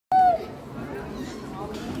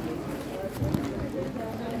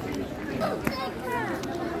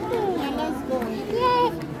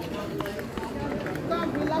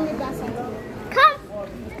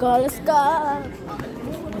go, let's go.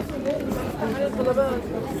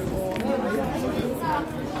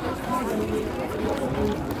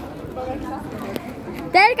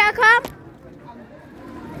 Danica, come.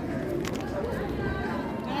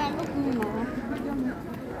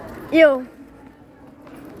 Ew.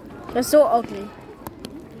 You're so ugly.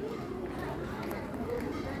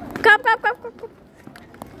 Come.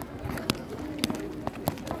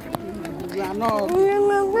 You are not.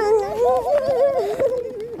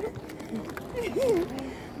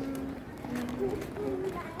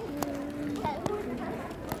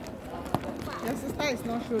 Your sister is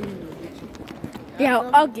not showing you. You're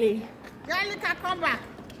ugly. Danica, come back.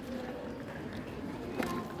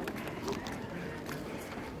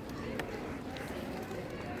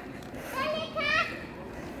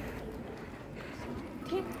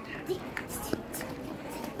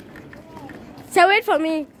 So wait for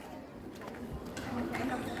me.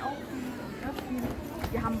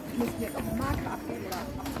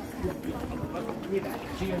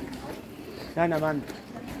 Nein, Mann.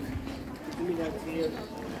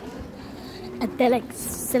 Adelek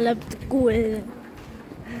celeb cool.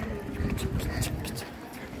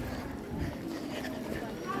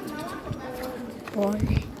 Boy.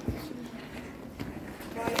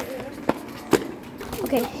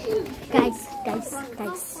 Okay, guys. Come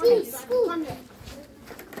here.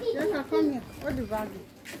 Yes, come here. What the bag?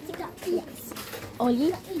 Yes.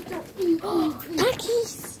 Ollie.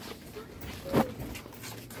 Takis.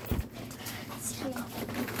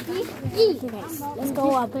 Okay, guys, let's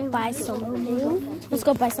go up and buy something. Let's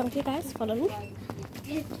go buy something, guys. Follow me.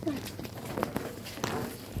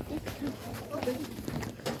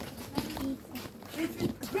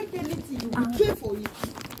 Break anything. You will pay for it.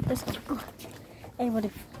 Let's go.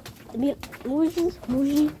 Everybody. Muji.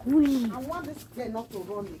 I want this girl not to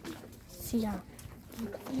run again. See ya.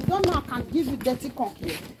 You don't know I can give you dirty cock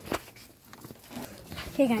here.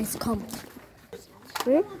 Okay, guys, come.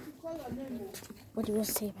 Hmm? What do you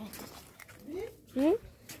say, man? Hmm?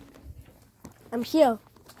 I'm here.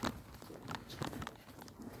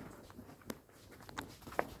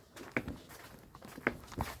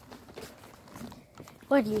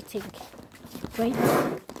 What do you think?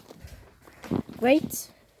 Great?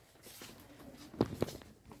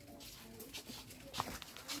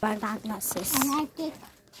 Banda glasses. I like it.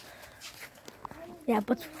 Yeah,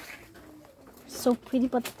 but so pretty.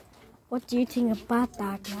 But what do you think about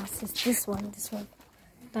that glasses? This one.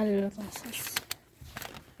 The little glasses.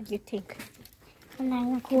 What do you think? And I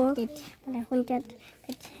like Cool. it. And I want it.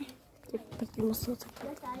 But you must also.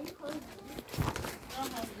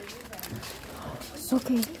 It's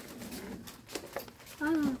okay.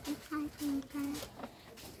 Oh,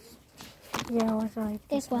 Yeah, what's like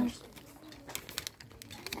this one.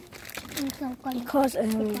 Because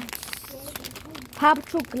have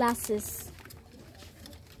two glasses.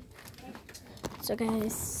 So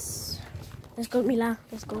guys, let's go, Mila.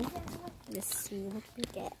 Let's go. Let's see what we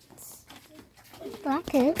get.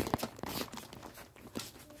 Okay.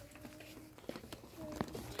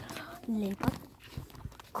 Label.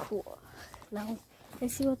 Cool. Now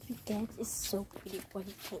let's see what we get. It's so pretty. What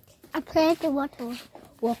do you think? I played the water.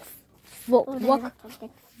 Walk. Looks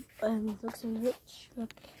so rich.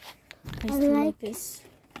 Look. I like this.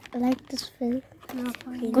 I like this film.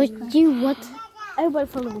 Okay. But you what? Everybody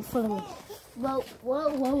follow me. Whoa. Whoa.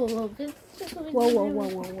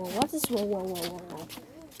 What is whoa?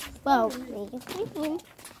 Whoa.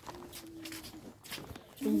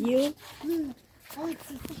 You?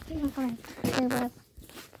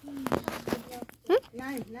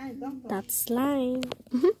 Nice, don't That's slime.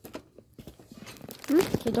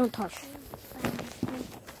 You don't touch.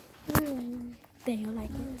 Do you like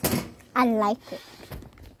it? I like it.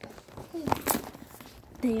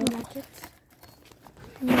 Do you like it?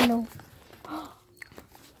 No.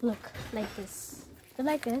 Look, like this. You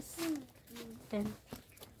like this? Then.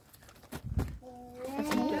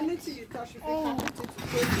 anything you touch, if you have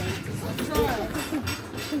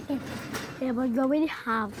it, Yeah, but you already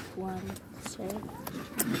have one. So.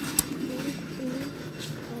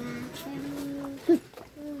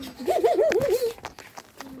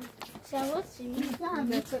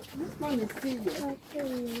 this one is serious.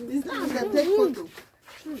 It's not the take photo.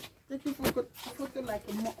 Taking photo like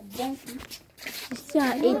a monkey. This is 8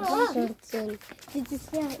 something. This is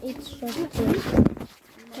 8 something.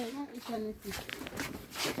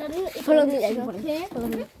 Follow me, everybody. Follow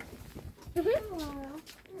me.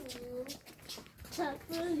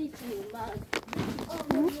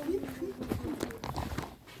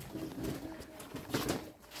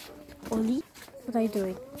 Oli, what are you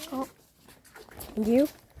doing? Oh. And you?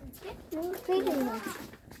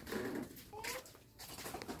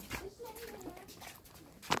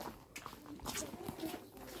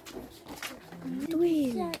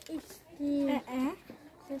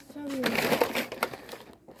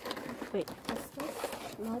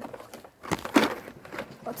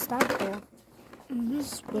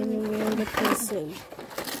 spinning around the person.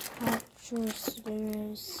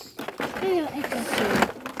 Actresses.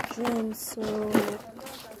 Drenso.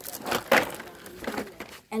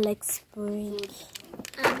 Alex Spring.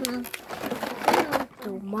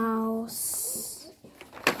 The Mouse.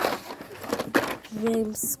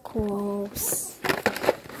 Dream Squalls.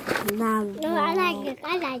 Nalo. No, I like it.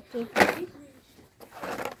 I like it.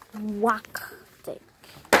 Whack.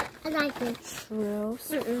 I like it. Trill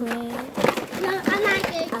Spring. No, I like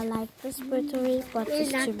it. I like respiratory, but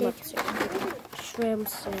it's too much. Shrimp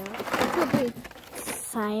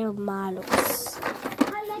Sire Malus. I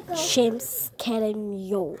like it. James Kellen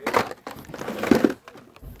Yo.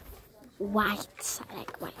 White. I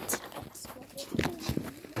like white.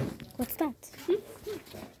 What's that?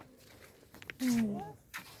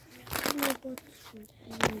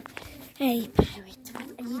 Hey, pirate, what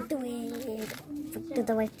are you doing? To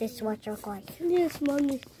the white dishwasher guy. Yes,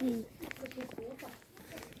 mommy.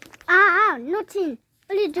 Ah, nothing.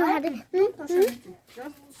 What did you have? Don't touch anything.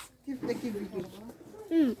 Just keep taking video.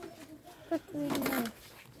 What do we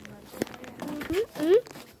do?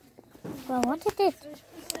 Well, what is this?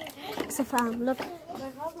 It's a farm. Look.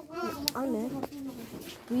 On there.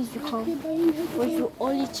 We should come. We should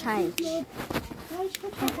only charge.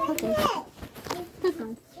 Okay.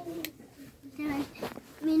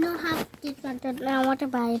 We don't have this one. I want to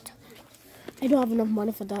buy it. I don't have enough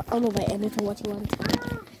money for that. I don't buy anything what you want.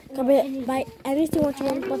 You can buy anything what you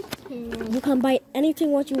want, but you can buy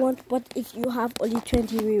anything what you want, but if you have only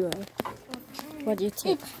 20 real, what do you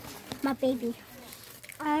take? My baby.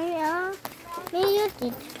 May use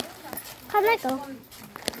it. Come, let go.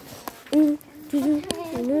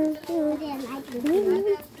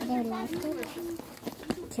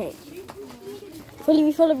 Okay. Follow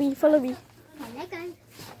me.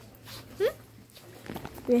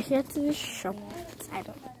 We're here to the shop. I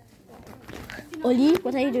don't know. Oli,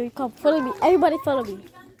 what are you doing? Come, follow me. Everybody follow me.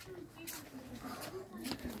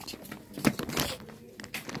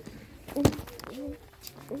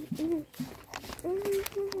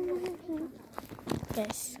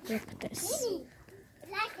 Yes, look at this.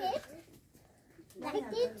 Like it?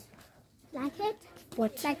 Like it? Like it?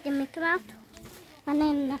 What? Like the Minecraft? And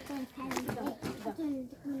then nothing.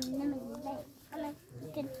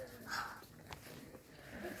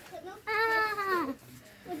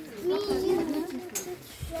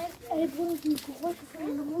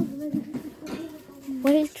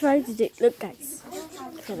 What are you trying to do? Look, guys.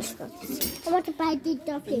 I want to buy the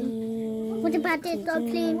dumpling. What about the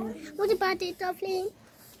dumpling? What about the dumpling?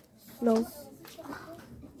 No.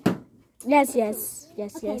 Yes.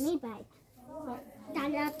 Okay, me buy it.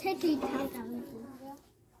 Then I'll take it out.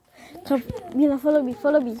 Come, Mila, follow me.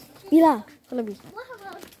 Mila, follow me.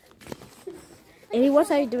 Ellie,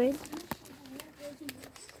 what are you doing?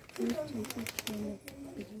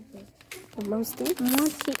 Monster.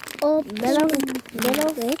 Oh, Mellow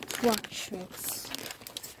Watchers.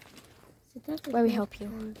 Where we help you.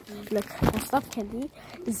 Look, the stuff candy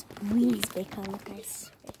is Breeze Baker. Look,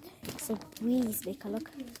 guys. It's a Breeze Baker. Look.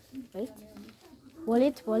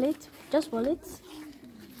 Wait. Wallet. Just wallet.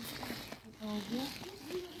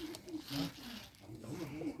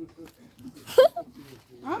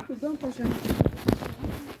 Don't touch anything.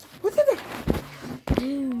 Put it there.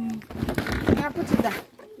 Yeah, put it there.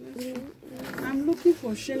 I'm looking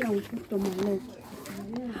for shell and put on my leg.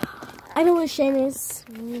 I know what Shane is.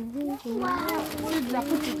 Put it there.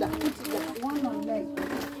 One on leg.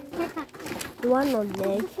 One on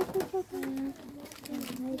leg.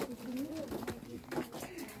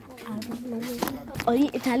 I don't know. Only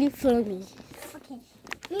Italy, follow me. okay.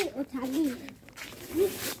 Me, Otali.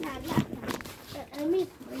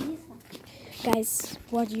 Guys,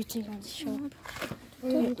 what do you think on the shop?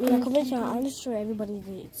 In the comment, I'll show everybody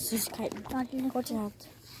the subscribe. Watch out.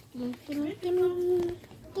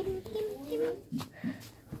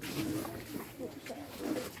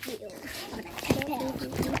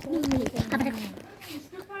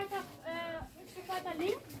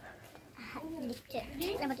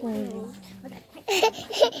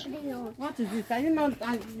 What is it? Are you not?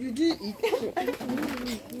 You did eat.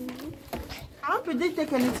 I hope you didn't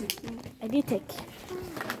take anything. I did take.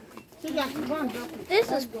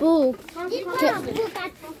 This is boo.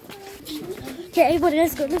 Okay, everybody,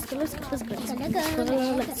 let's go.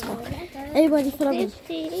 Everybody, follow me.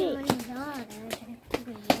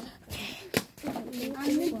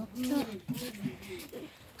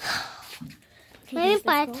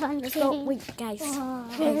 Let's go. Wait, guys.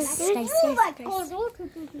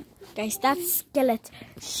 Guys, that's skeleton.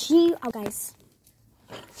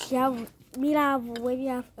 Mila, where do you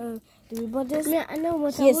have the reborders? Yeah, I know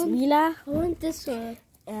what Here's I want. Mila. I want this one.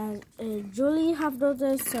 Julie have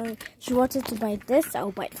noticed, so she wanted to buy this.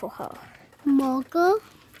 I'll buy it for her. Marker.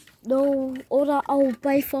 No, or I'll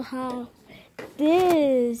buy for her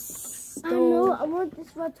this. I know. I want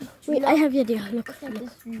this one. Wait, I have your idea. Look.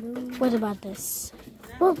 This blue. What about this?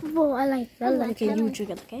 Oh, I like that. Okay, you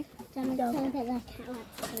drink it, okay?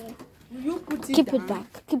 You put it Keep down. it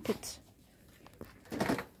back. Keep it.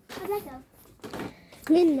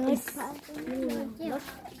 Let go. Let's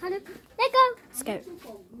go.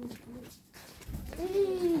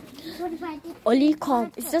 What if I did? Ollie,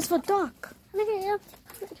 come. It's just for dog.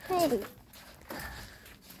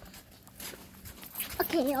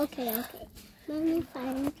 Okay. Let me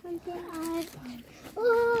find something else.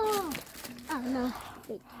 Oh no.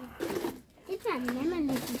 Wait. It's a lemon.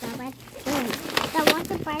 It's a red thing. I want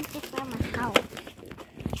to buy this for my house.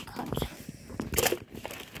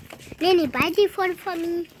 Lenny, buy this one for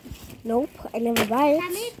me. Nope, I never buy it.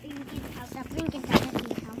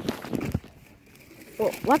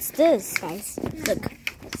 Oh, what's this, guys? Look.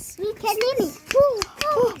 We can Lenny.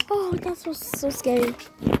 Oh, that was so scary.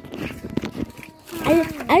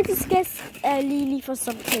 I just scare Lily for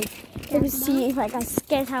something. Let me see if I can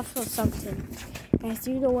scare her for something. Guys,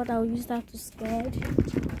 do you know what I'll use that to scare?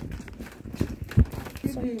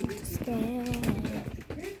 Something to scare.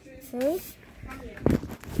 See?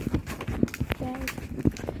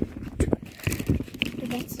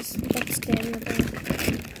 That's scary about.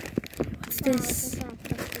 What's this?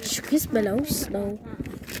 Squishmallows? No.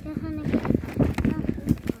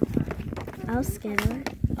 I'll scare her.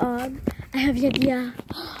 I have the idea.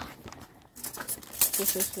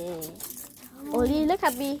 Ollie, look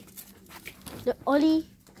at me. Ollie.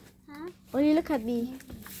 Huh? Ollie, look at me.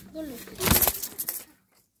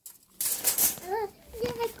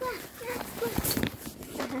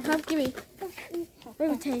 Come, give me. Let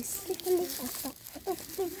me taste.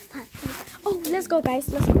 Oh, let's go, guys.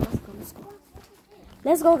 Let's go.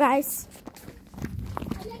 Let's go, guys.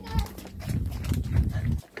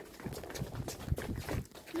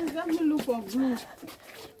 Let me look for glue.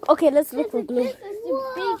 Okay, let's look for glue.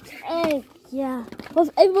 Big egg. Yeah. But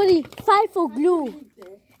everybody fight for glue.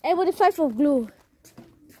 Everybody fight for glue.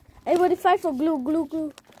 Everybody fight for glue.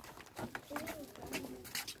 Glue.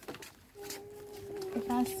 If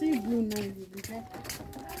I see glue now, you'll be there.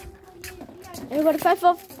 Everybody fight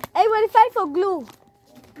for glue.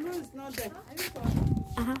 Glue is not there.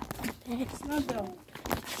 It's Not there.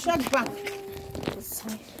 Check back.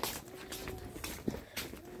 Sorry.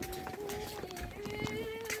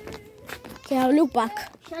 Okay, I'll look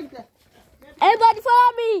back. Check there. Everybody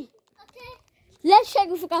follow me. Okay. Let's check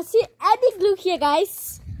if we can see any glue here,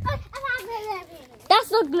 guys.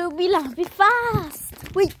 That's not glue, Mila. Be fast.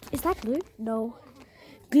 Wait, is that glue? No.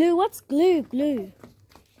 Glue, what's glue? Glue.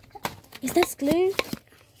 Is that glue?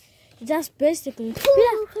 That's basically.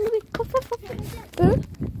 Mila, follow me. Come.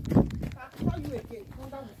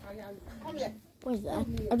 Come here. What is that?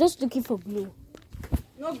 I'm just looking for glue.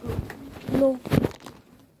 No glue. No.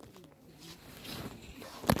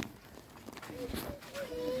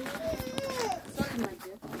 Sorry, my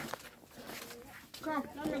dear. Come,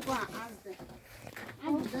 let me go and ask them.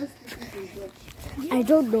 I'm just looking for glue. I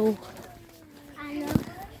don't know.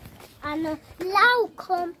 I know. Blau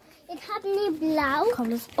kom. Ich hab nie blau. Come,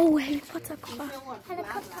 let's. Oh, Harry Potter, come on.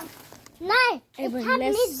 Nein, ich Everybody, hab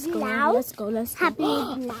let's nie go. blau. Let's go. Hab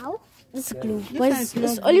nie blau. This is glue. But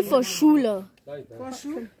it's only for Schule. For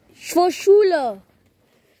sure. For Schule.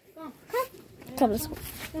 Come, let's go.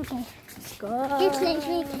 Okay. Let's go.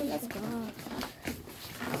 Let's go.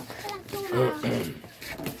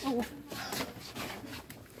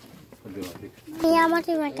 Ja, maar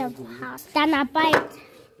die wordt op house. Daarna bijt.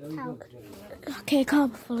 Okay,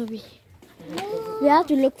 come, follow me. We have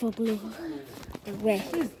to look for glue. Where?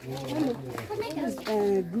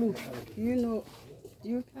 Glue. You know,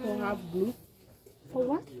 you people have glue. For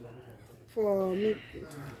what? For me.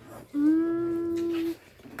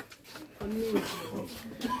 For me.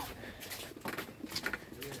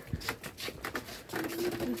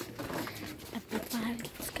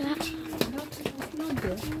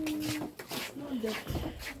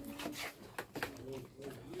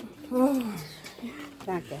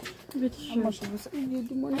 Danke. Was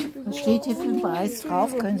steht hier für ein Preis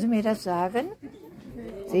drauf? Können Sie mir das sagen?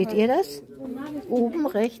 Seht ihr das? Oben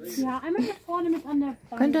rechts? Ja, einmal hier vorne mit an der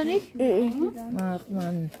Bank. Könnt ihr nicht? Ach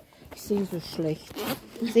Mann, ich sehe so schlecht.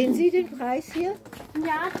 Sehen Sie den Preis hier?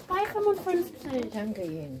 Ja, 2,55. Danke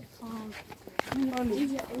Ihnen.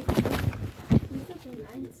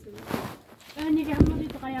 Nee, wir haben nur die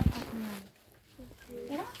Dreierpackung.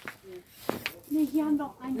 Oder? Nee, hier haben wir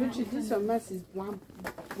auch einen. Which this one mess is blank.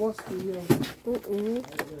 What's the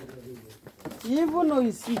Even though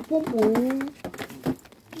you see poo-poo.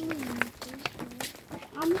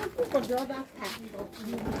 I'm looking for the other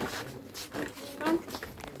part.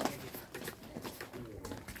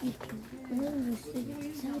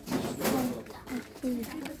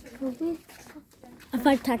 I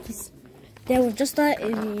find turkeys. They were just not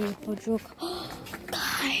in for joke.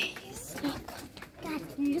 Guys, look. Dad,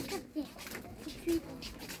 look at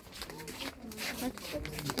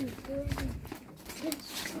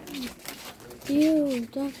this. Ew,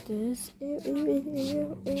 this.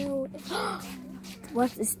 Ew.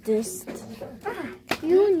 What is this? This.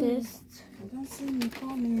 Don't see me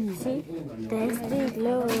coming. See? There's the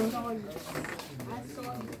glow.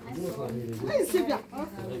 Where is Sylvia?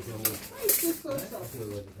 Why is this so short?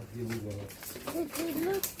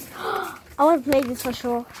 I want to play this for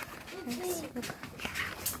sure.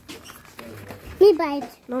 Me buy it.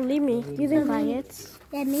 No, leave me. You didn't buy it.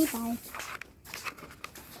 Yeah, me buy it.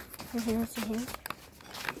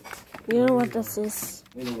 You know what this is?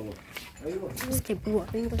 Just keep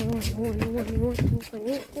walking.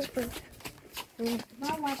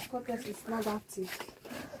 Now white cotton is not active.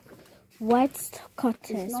 White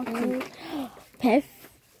cotton. Pef.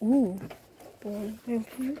 Ooh.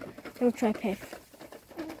 Let me try Pef.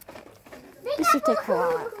 This should take a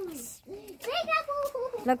while.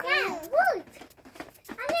 Look.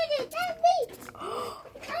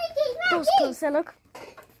 Those closer, look.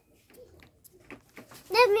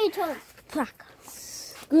 Let me try. Fuck.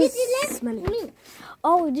 Good Let smelling. me.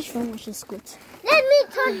 Oh, this one was just good. Let me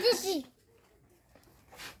touch this.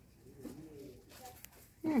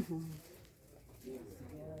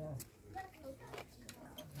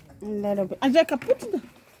 A little bit. Angelica, put it.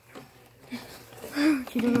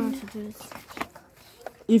 You don't know how to do this.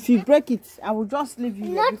 If you break it, I will just leave you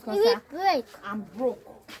here Not because even break. I'm broke.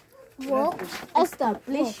 Walk. Esther,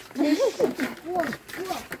 please.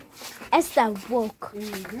 Esther, walk.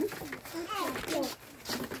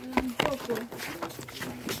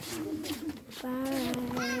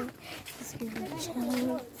 Bye. Just gonna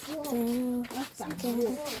chill.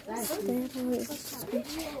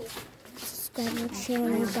 Just gonna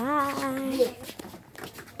chill. Bye.